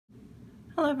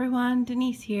Hello everyone,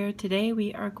 Denise here. Today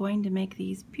we are going to make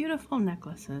these beautiful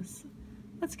necklaces.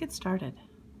 Let's get started.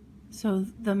 So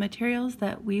the materials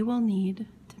that we will need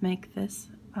to make this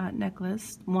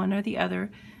necklace, one or the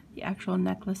other, the actual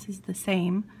necklace is the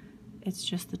same, it's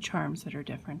just the charms that are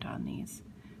different on these.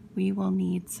 We will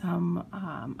need some,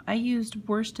 I used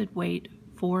worsted weight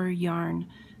for yarn.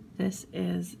 This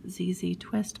is ZZ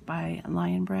Twist by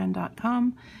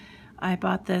lionbrand.com. I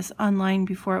bought this online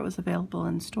before it was available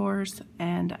in stores,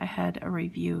 and I had a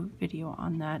review video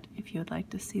on that if you would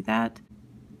like to see that.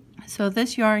 So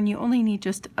this yarn, you only need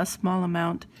just a small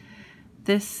amount.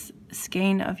 This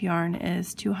skein of yarn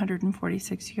is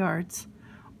 246 yards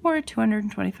or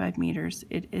 225 meters.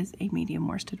 It is a medium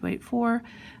worsted weight 4.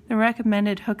 The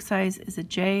recommended hook size is a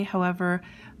J. However,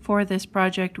 for this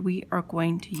project we are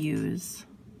going to use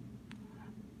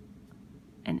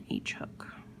an H hook.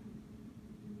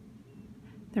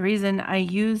 The reason I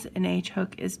use an H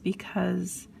hook is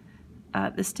because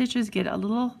the stitches get a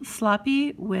little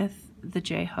sloppy with the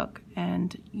J hook,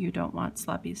 and you don't want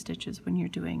sloppy stitches when you're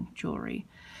doing jewelry.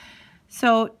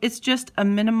 So it's just a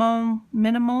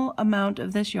minimal amount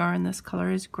of this yarn. This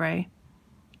color is gray,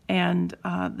 and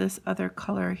this other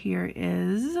color here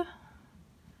is,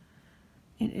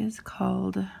 it is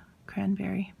called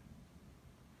cranberry.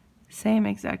 Same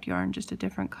exact yarn, just a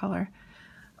different color.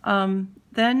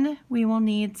 Then we will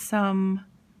need some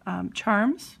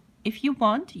charms. If you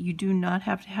want, you do not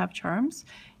have to have charms.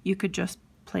 You could just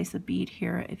place a bead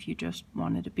here if you just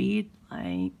wanted a bead,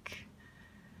 like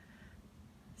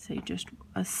say just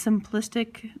a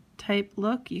simplistic type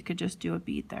look, you could just do a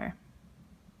bead there.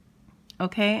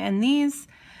 Okay, and these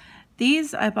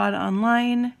I bought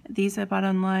online.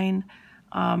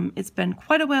 It's been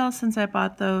quite a while since I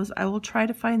bought those. I will try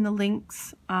to find the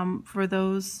links for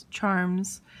those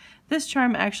charms. This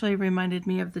charm actually reminded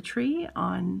me of the tree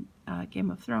on Game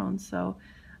of Thrones, so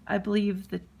I believe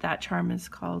that that charm is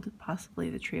called possibly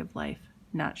the Tree of Life.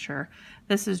 Not sure.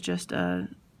 This is just a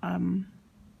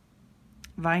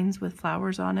vines with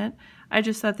flowers on it. I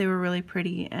just thought they were really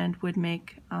pretty and would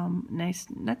make nice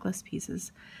necklace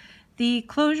pieces. The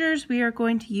closures we are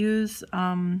going to use,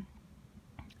 I'm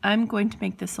going to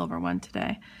make the silver one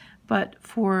today, but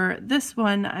for this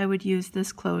one I would use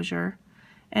this closure,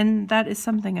 and that is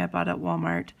something I bought at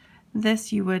Walmart.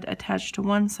 This you would attach to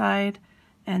one side,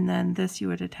 and then this you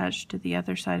would attach to the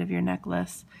other side of your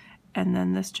necklace, and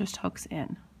then this just hooks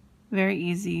in. Very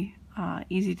easy,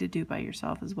 easy to do by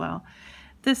yourself as well.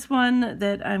 This one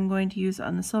that I'm going to use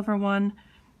on the silver one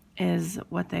is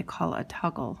what they call a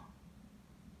toggle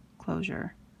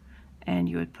closure. And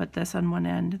you would put this on one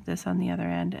end, this on the other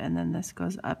end, and then this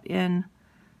goes up in,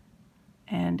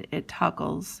 and it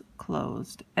toggles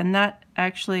closed. And that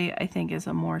actually, I think, is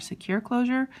a more secure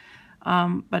closure,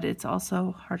 but it's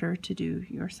also harder to do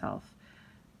yourself.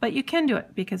 But you can do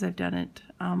it because I've done it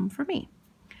for me.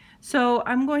 So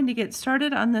I'm going to get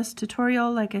started on this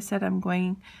tutorial. Like I said, I'm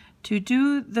going to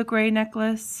do the gray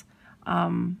necklace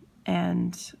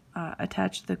and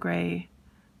attach the gray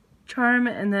charm,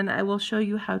 and then I will show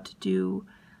you how to do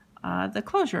the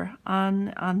closure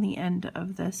on the end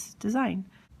of this design.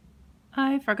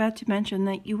 I forgot to mention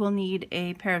that you will need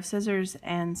a pair of scissors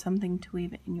and something to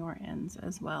weave in your ends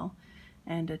as well,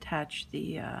 and attach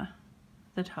the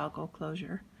toggle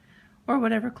closure, or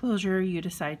whatever closure you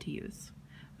decide to use.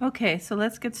 Okay, so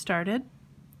let's get started.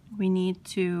 We need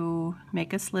to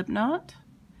make a slip knot,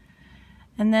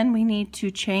 and then we need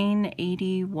to chain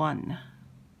 81.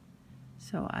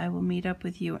 So I will meet up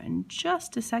with you in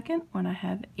just a second when I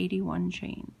have 81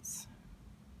 chains.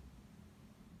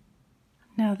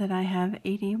 Now that I have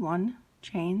 81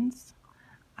 chains,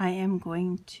 I am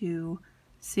going to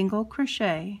single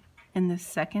crochet in the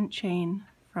second chain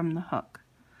from the hook.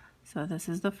 So this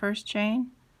is the first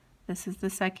chain, this is the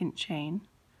second chain.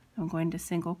 I'm going to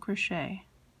single crochet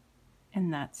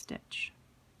in that stitch.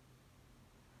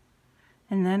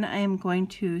 And then I am going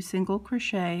to single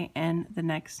crochet in the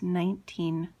next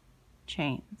 19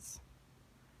 chains.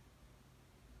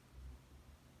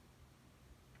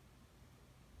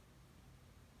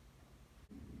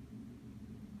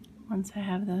 Once I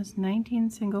have those 19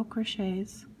 single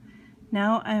crochets,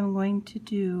 now I'm going to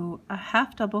do a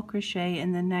half double crochet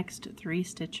in the next 3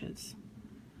 stitches.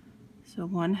 So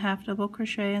 1 half double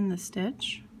crochet in the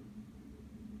stitch,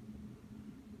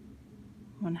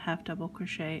 1 half double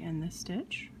crochet in this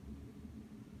stitch,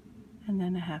 and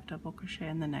then a half double crochet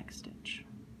in the next stitch.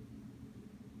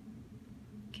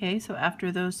 Okay, so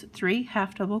after those 3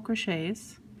 half double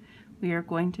crochets, we are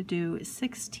going to do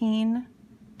 16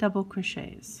 double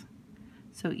crochets.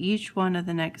 So each one of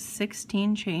the next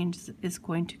 16 chains is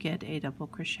going to get a double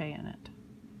crochet in it.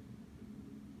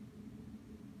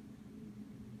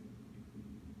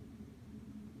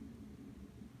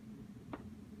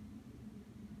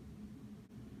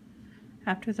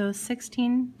 After those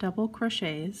 16 double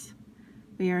crochets,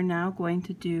 we are now going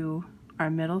to do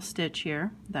our middle stitch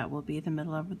here. That will be the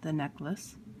middle of the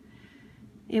necklace.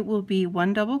 It will be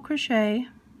 1 double crochet,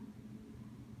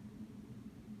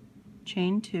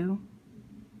 chain 2,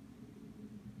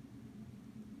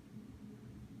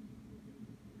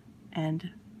 and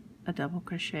a double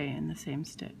crochet in the same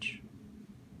stitch.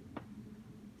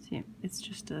 See, it's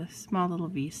just a small little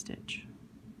V stitch.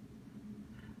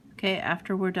 Okay,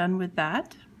 after we're done with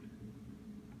that,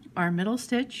 our middle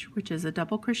stitch, which is a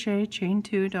double crochet, chain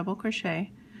 2, double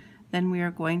crochet, then we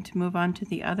are going to move on to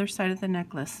the other side of the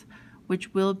necklace,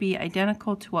 which will be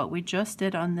identical to what we just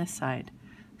did on this side.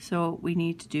 So we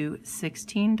need to do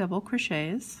 16 double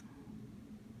crochets.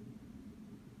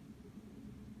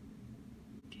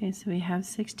 Okay, so we have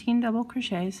 16 double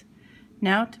crochets.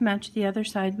 Now to match the other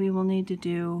side, we will need to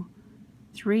do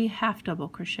 3 half double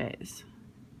crochets.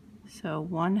 So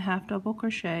 1 half double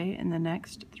crochet in the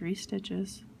next 3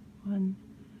 stitches. 1,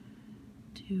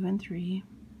 2, and 3.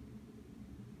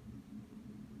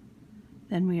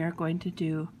 Then we are going to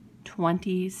do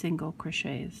 20 single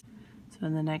crochets. So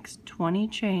in the next 20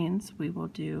 chains, we will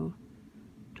do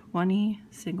 20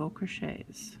 single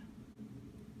crochets.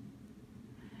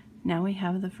 Now we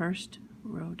have the first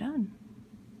row done.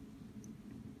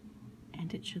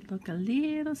 And it should look a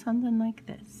little something like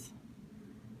this.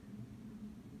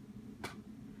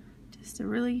 Just a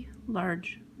really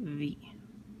large V.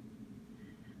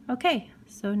 Okay,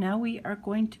 so now we are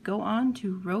going to go on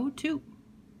to row 2.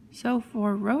 So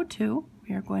for row 2,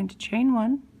 we are going to chain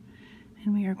 1,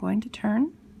 and we are going to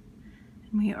turn,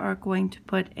 and we are going to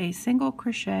put a single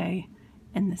crochet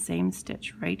in the same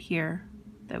stitch right here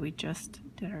that we just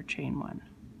did our chain 1.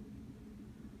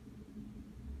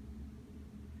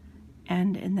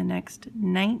 And in the next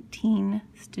 19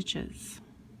 stitches.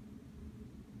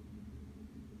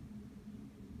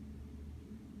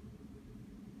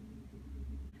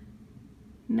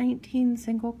 "19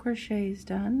 single crochets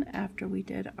done after we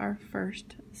did our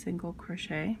first single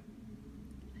crochet.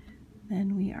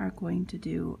 Then we are going to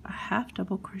do a half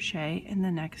double crochet in the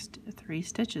next 3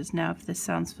 stitches. Now if this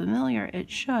sounds familiar,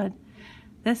 it should.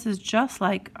 This is just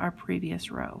like our previous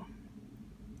row.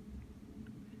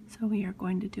 So we are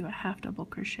going to do a half double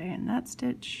crochet in that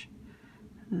stitch,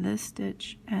 this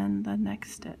stitch, and the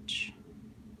next stitch.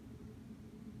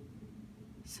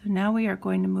 So now we are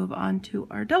going to move on to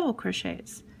our double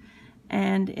crochets.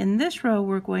 And in this row,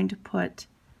 we're going to put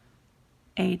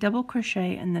a double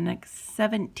crochet in the next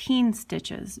 17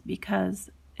 stitches, because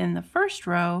in the first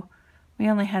row, we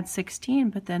only had 16,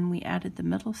 but then we added the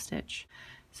middle stitch.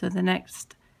 So the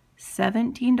next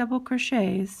 17 double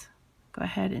crochets, go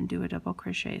ahead and do a double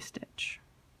crochet stitch.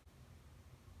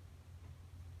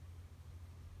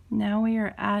 Now we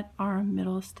are at our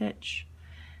middle stitch,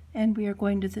 and we are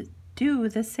going to do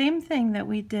the same thing that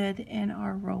we did in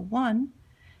our row 1,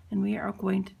 and we are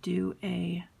going to do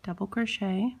a double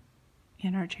crochet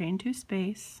in our chain 2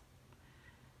 space,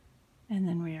 and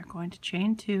then we are going to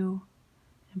chain 2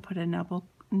 and put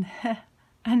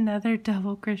another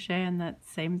double crochet in that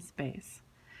same space.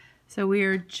 So we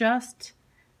are just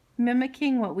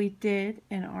mimicking what we did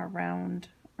in our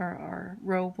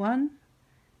row 1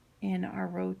 in our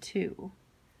row 2.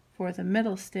 For the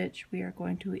middle stitch, we are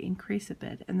going to increase a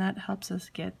bit, and that helps us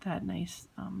get that nice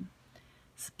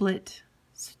split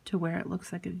to where it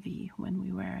looks like a V when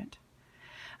we wear it.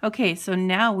 Okay, so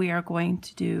now we are going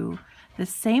to do the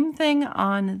same thing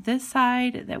on this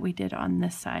side that we did on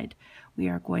this side. We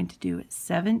are going to do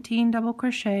 17 double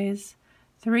crochets,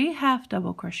 3 half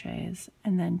double crochets,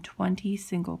 and then 20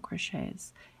 single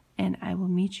crochets. And I will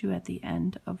meet you at the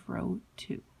end of row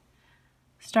 2.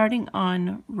 Starting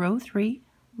on row 3,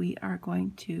 we are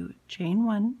going to chain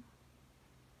 1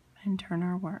 and turn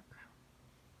our work.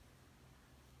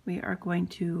 We are going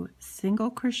to single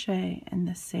crochet in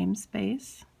the same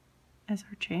space as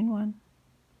our chain 1,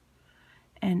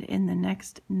 and in the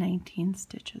next 19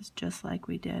 stitches, just like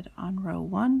we did on row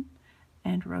 1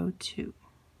 and row 2.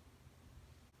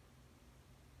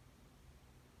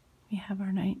 We have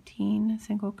our 19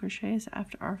 single crochets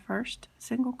after our first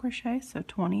single crochet, so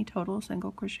 20 total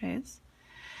single crochets.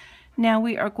 Now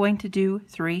we are going to do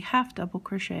 3 half double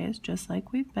crochets, just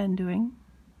like we've been doing.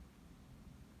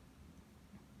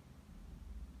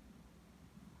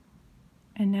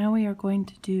 And now we are going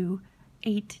to do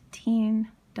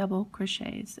 18 double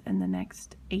crochets in the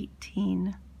next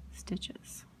 18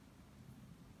 stitches.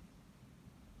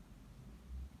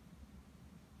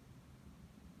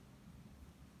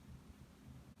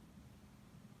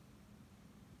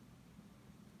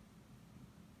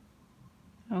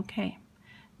 Okay,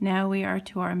 now we are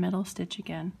to our middle stitch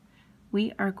again.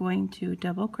 we are going to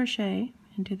double crochet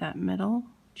into that middle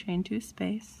chain 2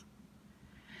 space,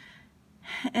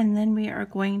 and then we are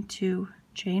going to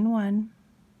chain 1,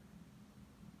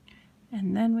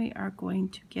 and then we are going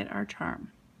to get our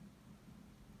charm.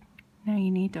 Now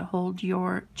you need to hold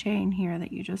your chain here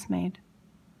that you just made,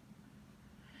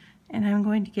 and I'm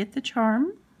going to get the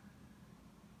charm,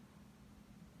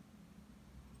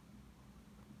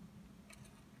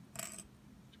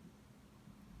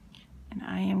 and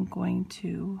I am going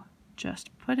to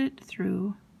just put it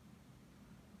through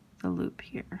the loop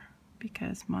here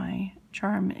because my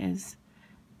charm is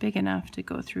big enough to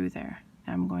go through there.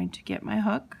 I'm going to get my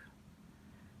hook.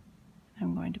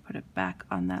 I'm going to put it back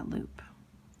on that loop.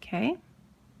 Okay,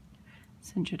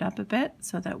 cinch it up a bit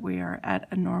so that we are at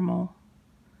a normal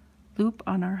loop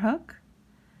on our hook,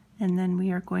 and then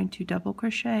we are going to double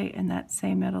crochet in that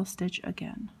same middle stitch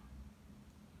again.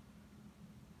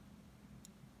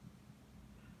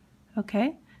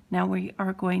 Okay, now we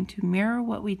are going to mirror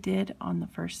what we did on the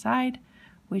first side,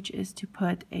 which is to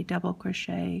put a double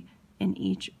crochet in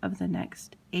each of the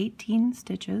next 18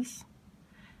 stitches,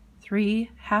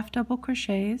 3 half double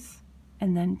crochets,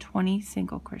 and then 20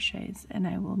 single crochets, and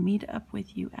I will meet up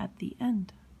with you at the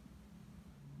end.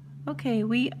 Okay,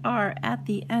 we are at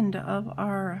the end of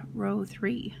our row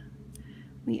 3.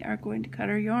 We are going to cut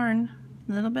our yarn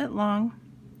a little bit long,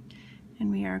 and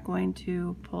we are going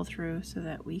to pull through so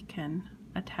that we can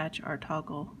attach our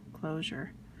toggle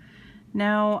closure.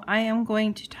 Now I am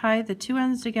going to tie the 2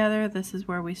 ends together. This is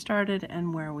where we started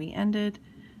and where we ended.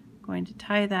 I'm going to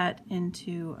tie that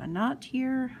into a knot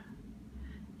here,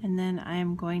 and then I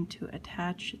am going to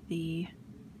attach the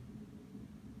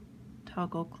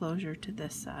toggle closure to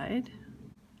this side.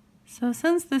 So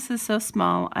since this is so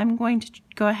small, I'm going to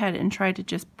go ahead and try to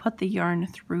just put the yarn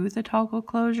through the toggle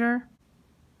closure.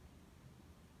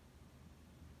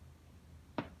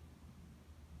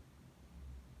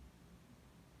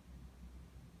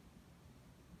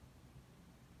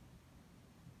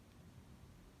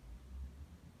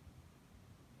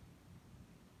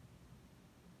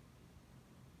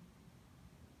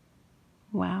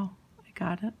 Wow, I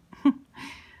got it.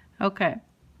 Okay,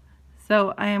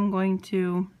 so I am going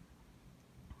to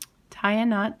tie a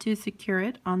knot to secure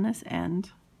it on this end,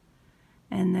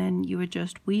 and then you would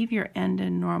just weave your end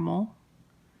in normal.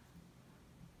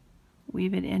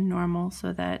 Weave it in normal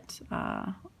so that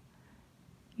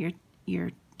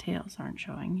your tails aren't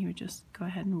showing. You would just go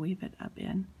ahead and weave it up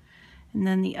in. And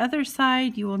then the other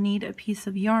side you will need a piece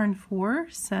of yarn for,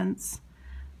 since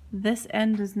this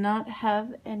end does not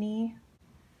have any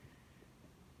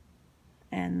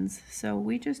ends. So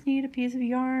we just need a piece of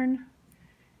yarn,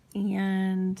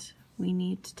 and we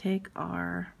need to take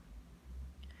our,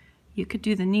 you could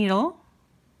do the needle,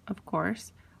 of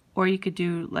course, or you could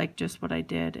do like just what I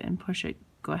did and push it,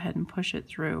 go ahead and push it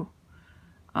through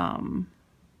the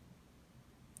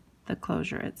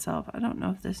closure itself. I don't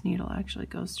know if this needle actually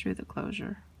goes through the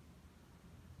closure.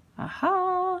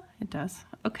 Aha, it does.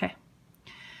 Okay.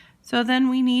 So then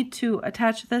we need to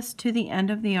attach this to the end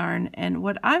of the yarn, and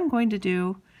what I'm going to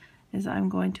do is I'm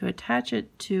going to attach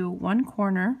it to one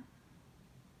corner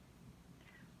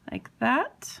like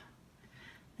that.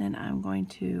 Then I'm going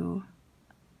to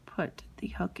put the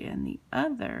hook in the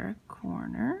other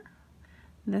corner.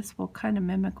 This will kind of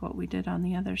mimic what we did on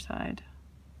the other side.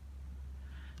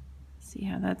 See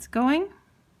how that's going?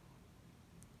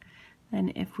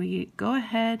 Then if we go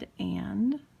ahead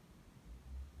and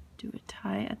do a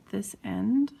tie at this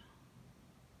end.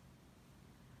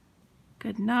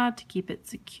 Good knot to keep it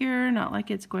secure, not like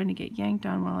it's going to get yanked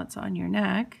on while it's on your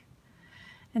neck.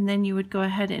 And then you would go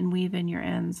ahead and weave in your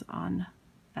ends on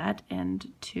that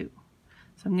end too.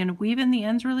 So I'm going to weave in the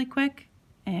ends really quick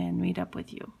and meet up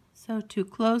with you. So to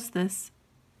close this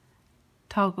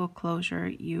toggle closure,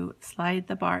 you slide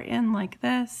the bar in like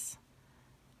this,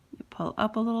 you pull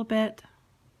up a little bit,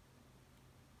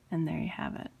 and there you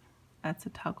have it. That's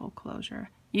a toggle closure.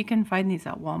 You can find these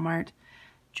at Walmart,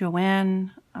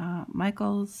 Joann,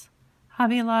 Michael's,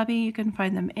 Hobby Lobby. You can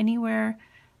find them anywhere.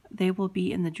 They will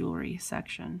be in the jewelry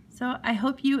section. So I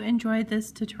hope you enjoyed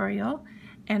this tutorial,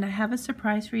 and I have a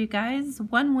surprise for you guys.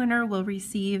 One winner will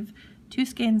receive 2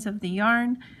 skeins of the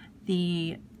yarn,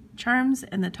 the charms,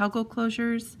 and the toggle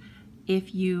closures.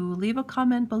 If you leave a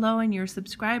comment below and you're a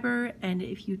subscriber, and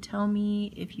if you tell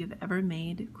me if you've ever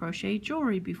made crochet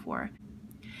jewelry before,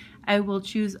 I will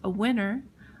choose a winner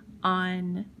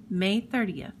on May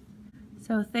 30th.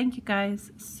 So thank you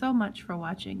guys so much for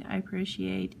watching. I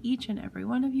appreciate each and every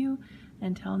one of you.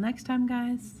 Until next time,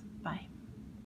 guys, bye.